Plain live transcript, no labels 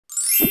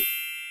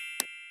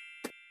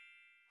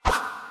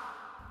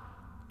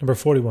Number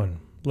 41,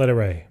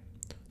 letter A.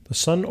 The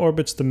Sun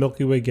orbits the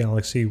Milky Way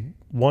galaxy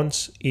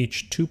once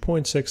each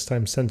 2.6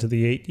 times 10 to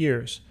the 8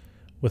 years,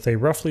 with a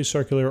roughly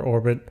circular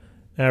orbit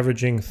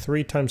averaging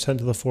 3 times 10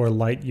 to the 4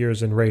 light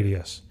years in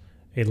radius.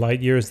 A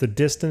light year is the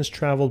distance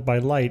traveled by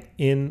light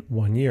in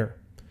 1 year.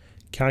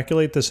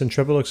 Calculate the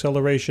centripetal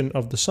acceleration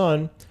of the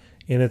Sun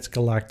in its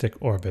galactic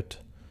orbit.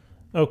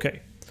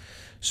 Okay,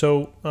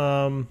 so,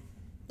 all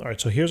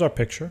right, so here's our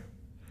picture.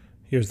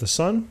 Here's the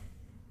Sun.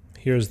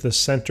 Here's the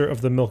center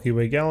of the Milky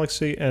Way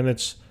galaxy, and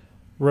it's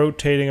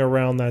rotating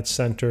around that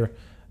center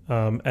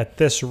at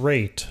this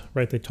rate,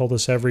 right? They told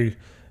us it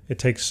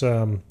takes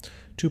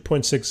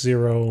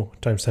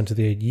 2.60 times 10 to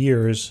the 8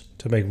 years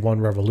to make one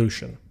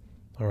revolution.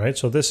 All right,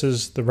 so this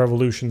is the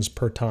revolutions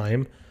per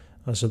time.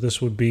 So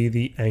this would be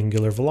the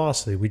angular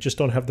velocity. We just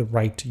don't have the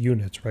right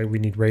units, right? We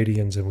need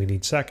radians and we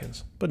need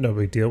seconds, but no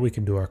big deal. We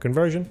can do our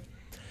conversion.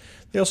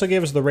 They also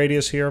gave us the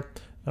radius here,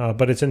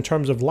 but it's in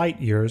terms of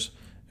light years.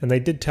 And they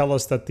did tell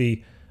us that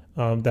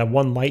that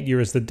 1 light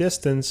year is the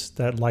distance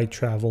that light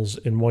travels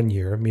in 1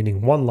 year, meaning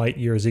 1 light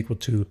year is equal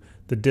to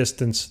the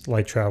distance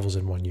light travels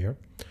in 1 year.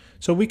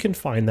 So we can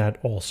find that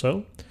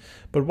also.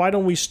 But why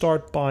don't we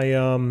start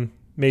by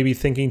maybe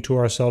thinking to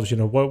ourselves,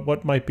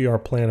 what might be our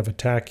plan of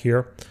attack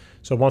here?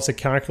 So it wants to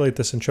calculate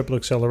the centripetal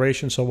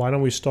acceleration. So why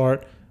don't we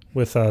start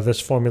with this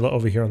formula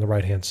over here on the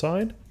right-hand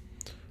side?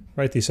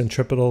 Right, the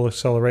centripetal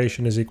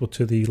acceleration is equal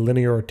to the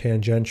linear or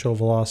tangential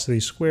velocity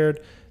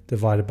squared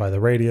divided by the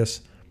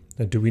radius.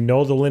 Now, do we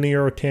know the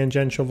linear or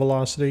tangential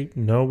velocity?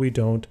 No, we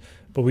don't.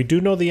 But we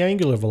do know the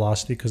angular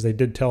velocity because they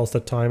did tell us the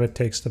time it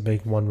takes to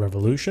make one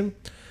revolution.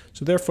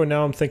 So therefore,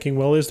 now I'm thinking,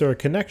 well, is there a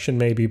connection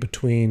maybe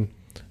between,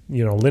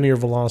 linear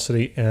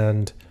velocity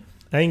and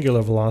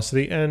angular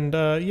velocity? And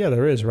yeah,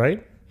 there is,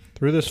 right?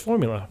 Through this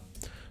formula.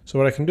 So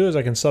what I can do is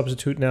I can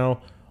substitute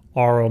now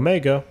r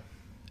omega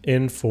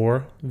in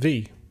for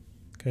v,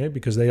 okay,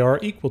 because they are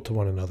equal to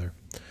one another.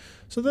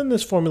 So then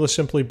this formula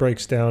simply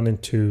breaks down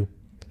into,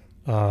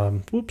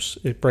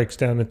 it breaks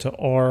down into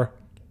r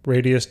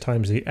radius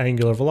times the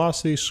angular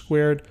velocity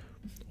squared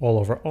all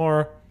over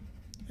r,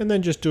 and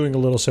then just doing a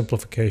little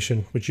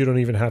simplification, which you don't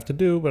even have to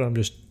do, but I'm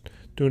just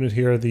doing it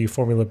here. The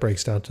formula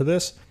breaks down to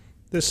this.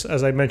 This,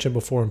 as I mentioned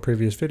before in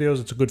previous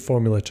videos, it's a good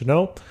formula to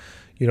know.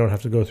 You don't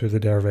have to go through the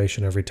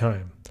derivation every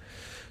time.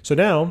 So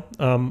now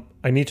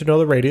I need to know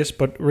the radius,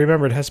 but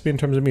remember it has to be in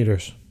terms of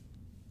meters.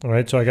 All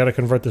right, so I got to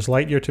convert this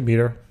light year to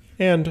meter,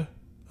 and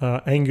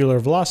angular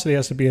velocity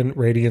has to be in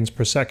radians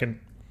per second.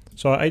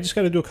 So I just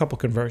got to do a couple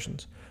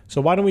conversions.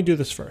 So why don't we do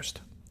this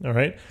first? All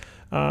right.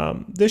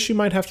 This you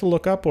might have to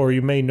look up, or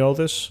you may know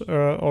this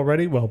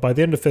already. Well, by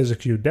the end of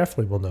physics, you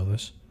definitely will know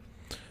this.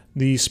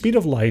 The speed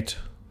of light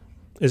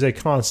is a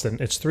constant.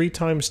 It's 3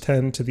 times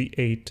 10 to the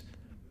 8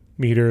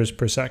 meters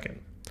per second.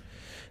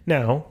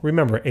 Now,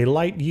 remember, a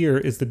light year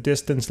is the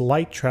distance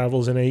light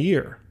travels in a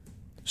year.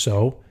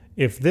 So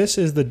if this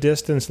is the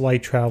distance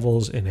light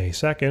travels in a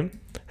second,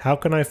 how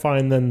can I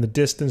find then the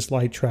distance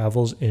light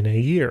travels in a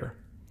year?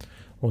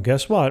 Well,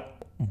 guess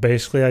what?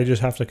 Basically, I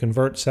just have to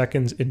convert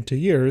seconds into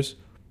years,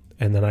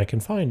 and then I can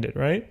find it,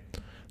 right?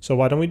 So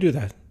why don't we do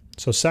that?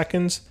 So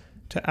seconds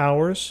to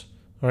hours,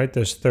 all right,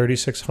 there's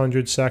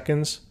 3,600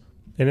 seconds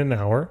in an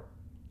hour,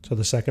 so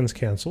the seconds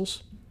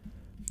cancels.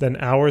 Then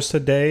hours to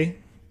day,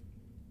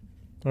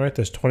 all right,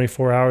 there's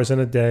 24 hours in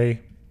a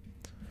day.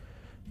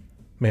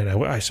 Man,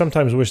 I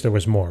sometimes wish there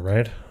was more,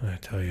 right? I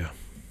tell you.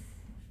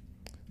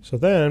 So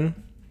then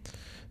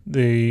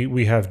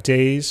we have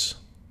days.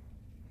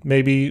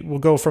 Maybe we'll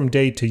go from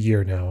day to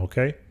year now,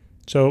 okay?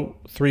 So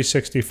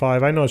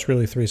 365, I know it's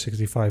really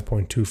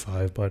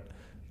 365.25, but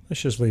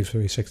let's just leave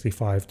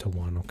 365 to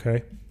 1,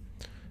 okay?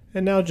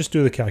 And now just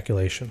do the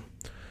calculation.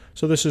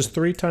 So this is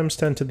 3 times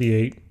 10 to the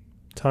 8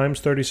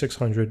 times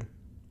 3,600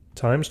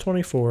 times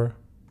 24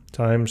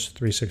 times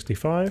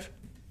 365.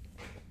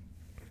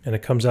 And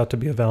it comes out to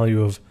be a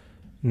value of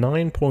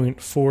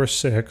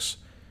 9.46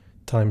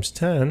 times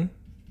 10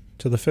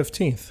 to the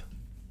 15th.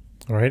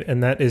 All right,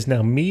 and that is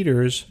now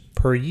meters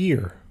per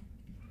year.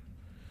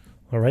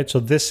 All right, so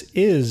this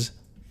is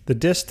the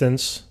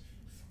distance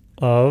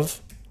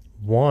of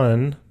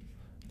 1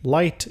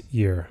 light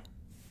year.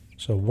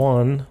 So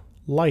 1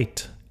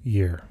 light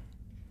year.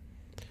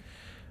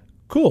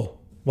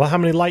 Cool. Well, how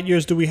many light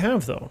years do we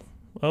have, though?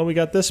 Well, we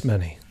got this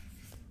many.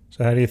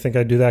 So how do you think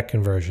I do that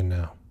conversion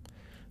now?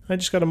 I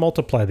just got to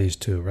multiply these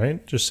two,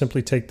 right? Just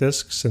simply take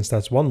this, since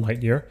that's 1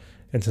 light year,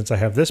 and since I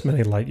have this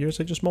many light years,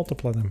 I just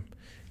multiply them.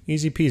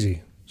 Easy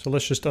peasy. So I'm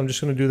just going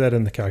to do that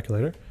in the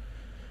calculator.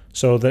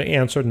 So the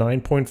answer,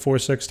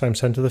 9.46 times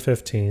 10 to the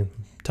 15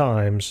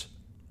 times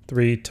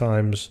 3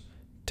 times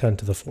 10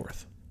 to the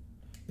 4th.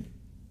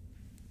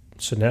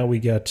 So now we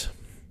get,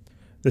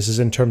 this is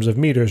in terms of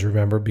meters,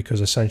 remember, because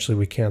essentially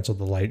we canceled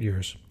the light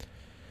years.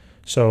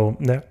 So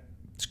now,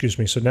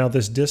 so now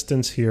this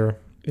distance here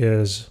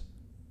is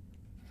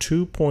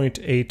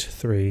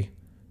 2.83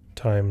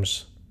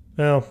 times,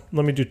 well,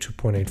 let me do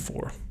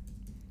 2.84.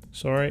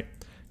 Sorry,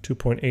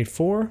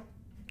 2.84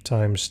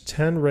 times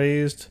 10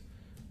 raised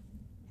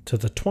to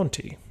the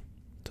 20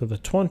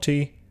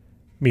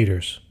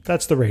 meters.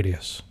 That's the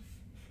radius.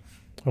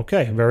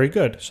 Okay, very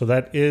good. So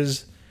that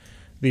is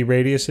the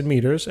radius in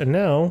meters, and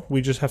now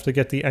we just have to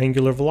get the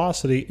angular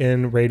velocity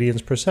in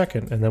radians per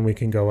second, and then we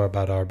can go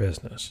about our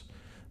business.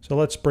 So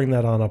let's bring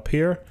that on up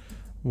here.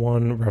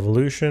 1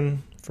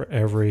 revolution for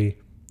every,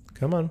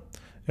 come on,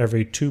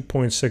 every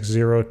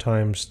 2.60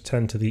 times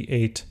 10 to the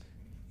 8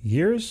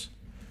 years.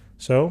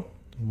 So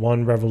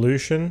 1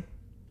 revolution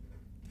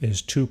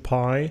is 2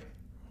 pi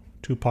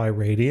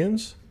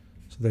radians.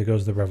 So there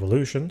goes the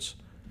revolutions.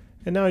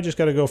 And now I just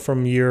got to go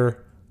from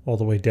year all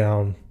the way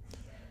down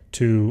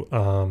to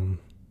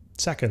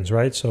seconds,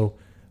 right? So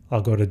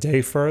I'll go to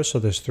day first. So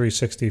there's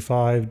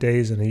 365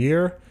 days in a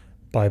year.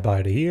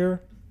 Bye-bye to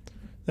year.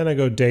 Then I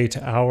go day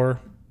to hour.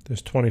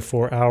 There's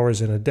 24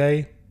 hours in a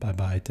day.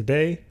 Bye-bye to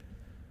day.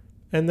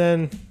 And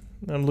then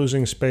I'm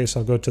losing space.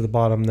 I'll go to the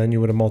bottom. Then you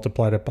would have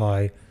multiplied it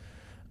by,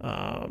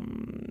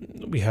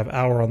 we have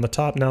hour on the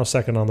top, now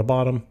second on the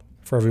bottom.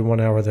 For every 1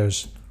 hour,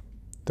 there's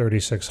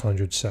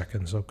 3,600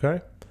 seconds,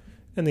 okay?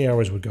 And the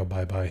hours would go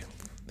bye-bye.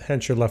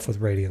 Hence, you're left with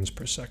radians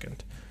per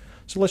second.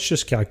 So let's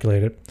just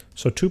calculate it.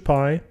 So 2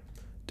 pi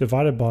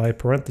divided by,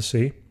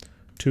 parenthesis,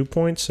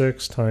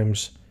 2.6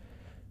 times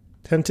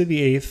 10 to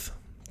the 8th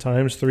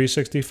times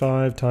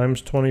 365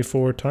 times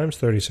 24 times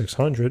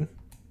 3,600.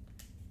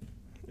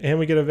 And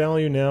we get a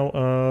value now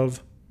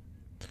of,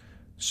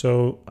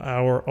 so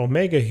our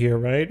omega here,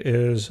 right,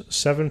 is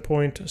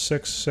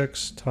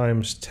 7.66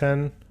 times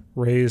 10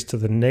 raised to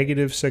the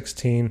negative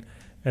 16,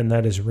 and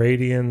that is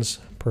radians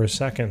per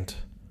second.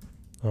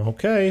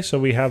 Okay, so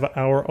we have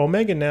our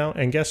omega now,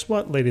 and guess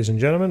what, ladies and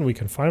gentlemen, we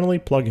can finally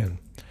plug in.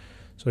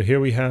 So here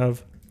we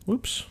have,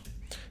 whoops,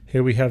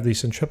 here we have the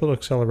centripetal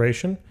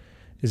acceleration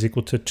is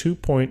equal to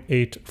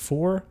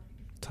 2.84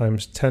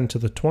 times 10 to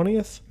the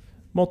 20th,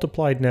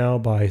 multiplied now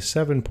by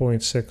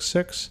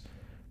 7.66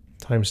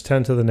 times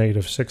 10 to the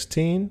negative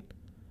 16,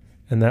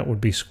 and that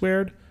would be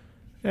squared.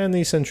 And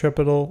the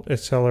centripetal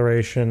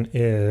acceleration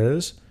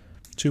is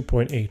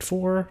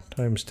 2.84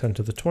 times 10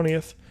 to the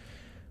 20th,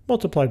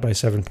 multiplied by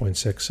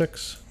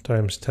 7.66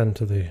 times 10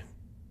 to the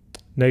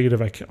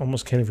negative, I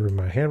almost can't even read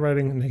my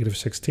handwriting, negative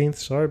 16th,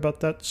 sorry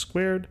about that,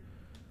 squared.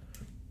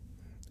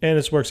 And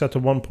it works out to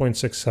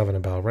 1.67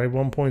 about, right?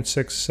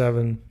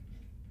 1.67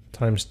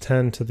 times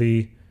 10 to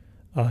the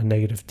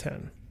negative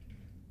 10.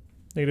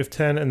 Negative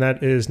 10, and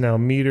that is now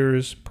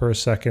meters per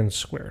second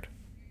squared.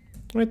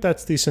 Right,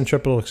 that's the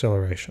centripetal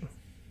acceleration.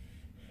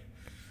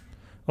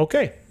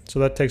 Okay, so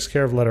that takes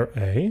care of letter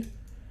A.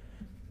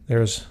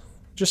 There's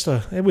just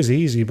it was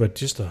easy, but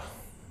just a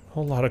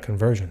whole lot of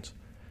conversions.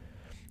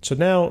 So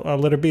now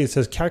letter B, it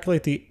says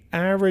calculate the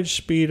average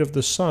speed of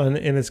the sun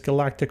in its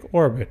galactic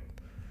orbit.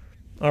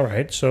 All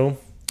right, so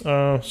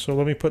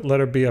let me put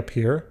letter B up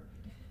here.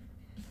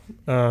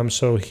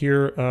 So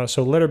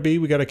letter B,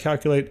 we got to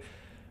calculate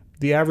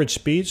the average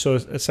speed. So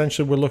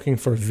essentially we're looking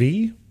for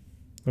V.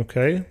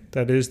 Okay,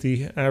 that is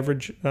the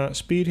average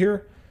speed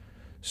here.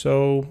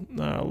 So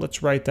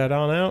let's write that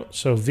on out.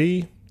 So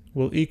V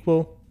will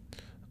equal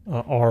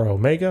R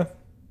omega.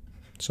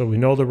 So we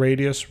know the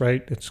radius,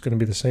 right? It's going to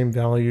be the same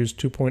values,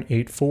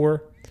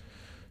 2.84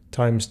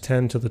 times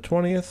 10 to the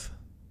 20th,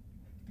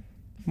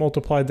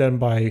 multiplied then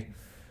by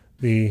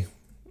the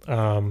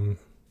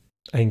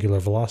angular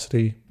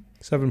velocity,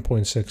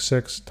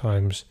 7.66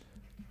 times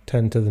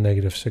 10 to the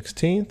negative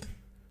 16th.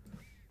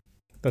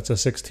 That's a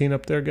 16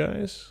 up there,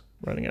 guys.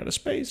 Running out of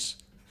space.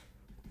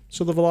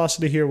 So the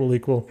velocity here will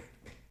equal,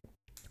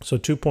 so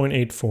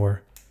 2.84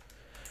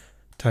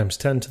 times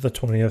 10 to the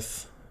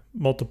 20th,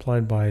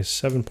 multiplied by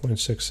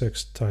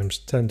 7.66 times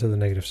 10 to the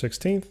negative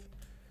 16th.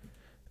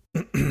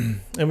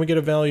 And we get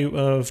a value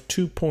of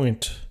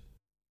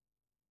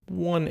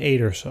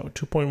 2.18 or so,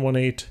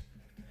 2.18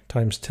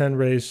 times 10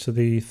 raised to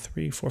the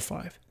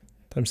 345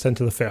 times 10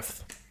 to the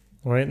 5th.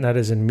 All right, and that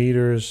is in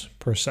meters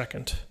per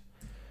second.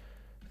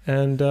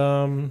 And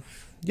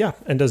yeah,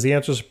 and does the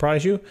answer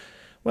surprise you?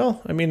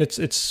 Well, I mean,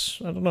 it's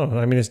I don't know.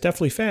 I mean, it's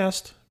definitely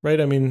fast, right?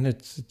 I mean,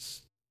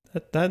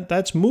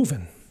 that's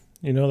moving.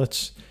 You know,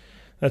 that's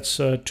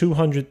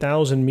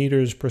 200,000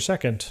 meters per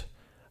second.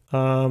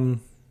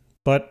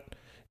 But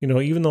you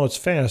know, even though it's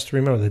fast,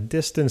 remember the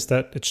distance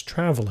that it's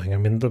traveling. I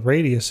mean, the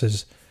radius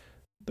is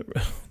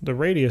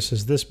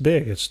this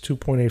big. It's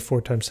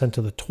 2.84 times 10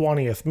 to the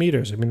 20th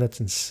meters. I mean,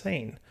 that's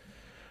insane,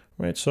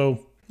 right?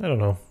 So I don't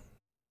know.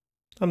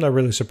 I'm not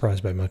really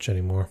surprised by much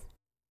anymore.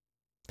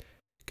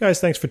 Guys,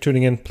 thanks for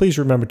tuning in. Please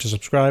remember to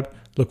subscribe.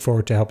 Look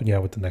forward to helping you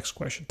out with the next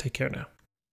question. Take care now.